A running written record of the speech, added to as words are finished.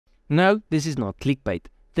No, this is not clickbait.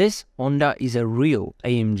 This Honda is a real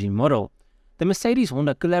AMG model. The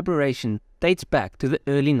Mercedes-Honda collaboration dates back to the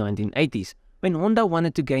early 1980s, when Honda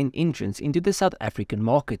wanted to gain entrance into the South African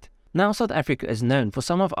market. Now South Africa is known for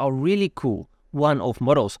some of our really cool one-off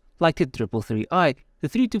models like the 333i, the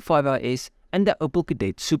 325RS and the Opel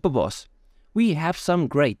Kadett Superboss. We have some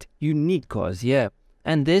great, unique cars here,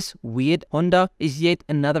 and this weird Honda is yet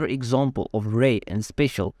another example of rare and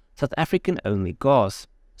special South African-only cars.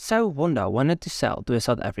 So Honda wanted to sell to a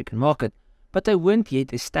South African market, but they weren't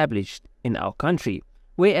yet established in our country,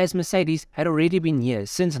 whereas Mercedes had already been here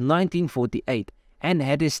since 1948 and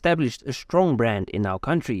had established a strong brand in our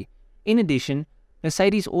country. In addition,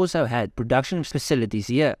 Mercedes also had production facilities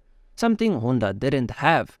here, something Honda didn't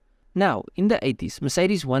have. Now, in the 80s,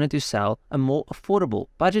 Mercedes wanted to sell a more affordable,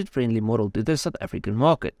 budget-friendly model to the South African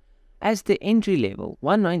market, as the entry-level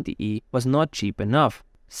 190e was not cheap enough.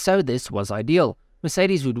 So this was ideal.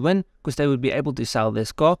 Mercedes would win because they would be able to sell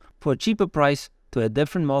this car for a cheaper price to a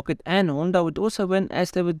different market, and Honda would also win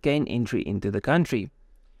as they would gain entry into the country.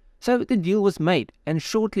 So the deal was made, and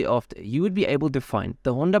shortly after you would be able to find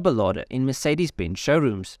the Honda Ballade in Mercedes-Benz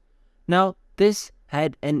showrooms. Now this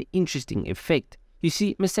had an interesting effect. You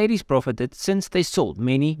see, Mercedes profited since they sold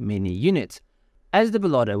many units, as the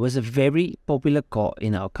Ballade was a very popular car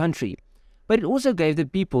in our country. But it also gave the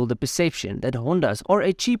people the perception that Hondas are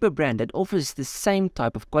a cheaper brand that offers the same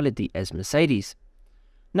type of quality as Mercedes.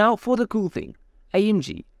 Now for the cool thing,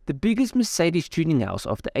 AMG, the biggest Mercedes tuning house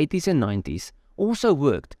of the 80s and 90s, also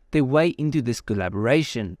worked their way into this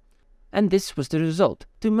collaboration. And this was the result.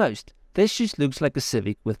 To most, this just looks like a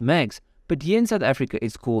CIVIC with mags, but here in South Africa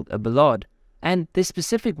it's called a Ballade. And this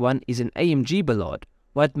specific one is an AMG Ballade.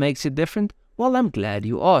 What makes it different? Well, I'm glad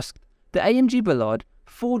you asked. The AMG Ballade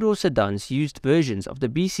 4-door sedans used versions of the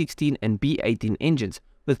B16 and B18 engines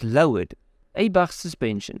with lowered ABUX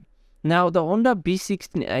suspension. Now, the Honda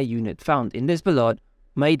B16A unit found in this Ballade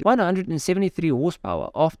made 173 horsepower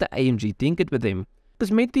after AMG tinkered with them.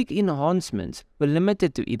 Cosmetic enhancements were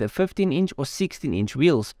limited to either 15-inch or 16-inch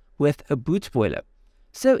wheels with a boot spoiler.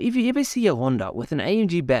 So if you ever see a Honda with an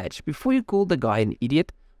AMG badge, before you call the guy an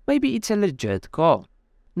idiot, maybe it's a legit car.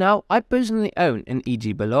 Now, I personally own an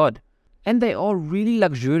EG Ballade, and they are really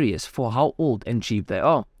luxurious for how old and cheap they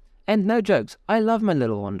are. And no jokes, I love my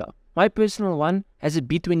little Honda. My personal one has a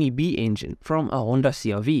B20B engine from a Honda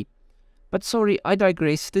CR-V. But sorry, I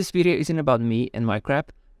digress, this video isn't about me and my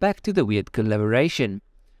crap. Back to the weird collaboration.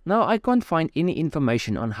 Now, I can't find any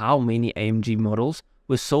information on how many AMG models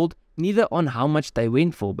were sold, neither on how much they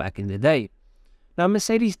went for back in the day. Now,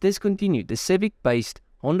 Mercedes discontinued the CIVIC-based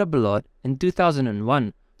Honda Ballade in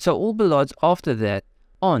 2001, so all Ballades after that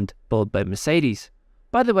aren't built by Mercedes.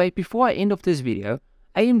 By the way, before I end off this video,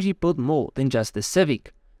 AMG built more than just the CIVIC.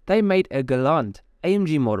 They made a gallant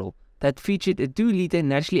AMG model that featured a 2-liter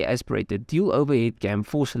naturally aspirated dual overhead cam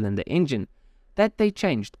 4-cylinder engine that they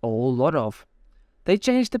changed a whole lot of. They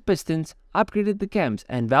changed the pistons, upgraded the cams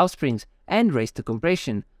and valve springs, and raised the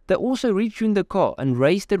compression. They also retuned the car and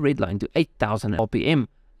raised the redline to 8,000 RPM.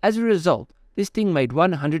 As a result, this thing made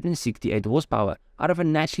 168 horsepower out of a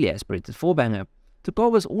naturally aspirated 4-banger. The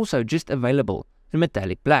car was also just available in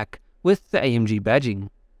metallic black with the AMG badging.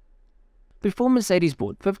 Before Mercedes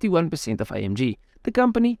bought 51% of AMG, the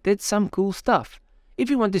company did some cool stuff.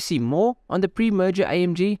 If you want to see more on the pre-merger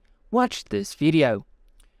AMG, watch this video.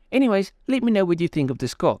 Anyways, let me know what you think of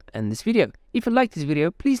this car and this video. If you liked this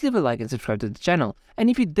video, please leave a like and subscribe to the channel.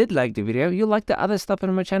 And if you did like the video, you'll like the other stuff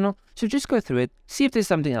on my channel, so just go through it, see if there's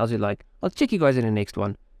something else you like. I'll check you guys in the next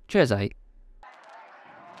one. Cheers, eh?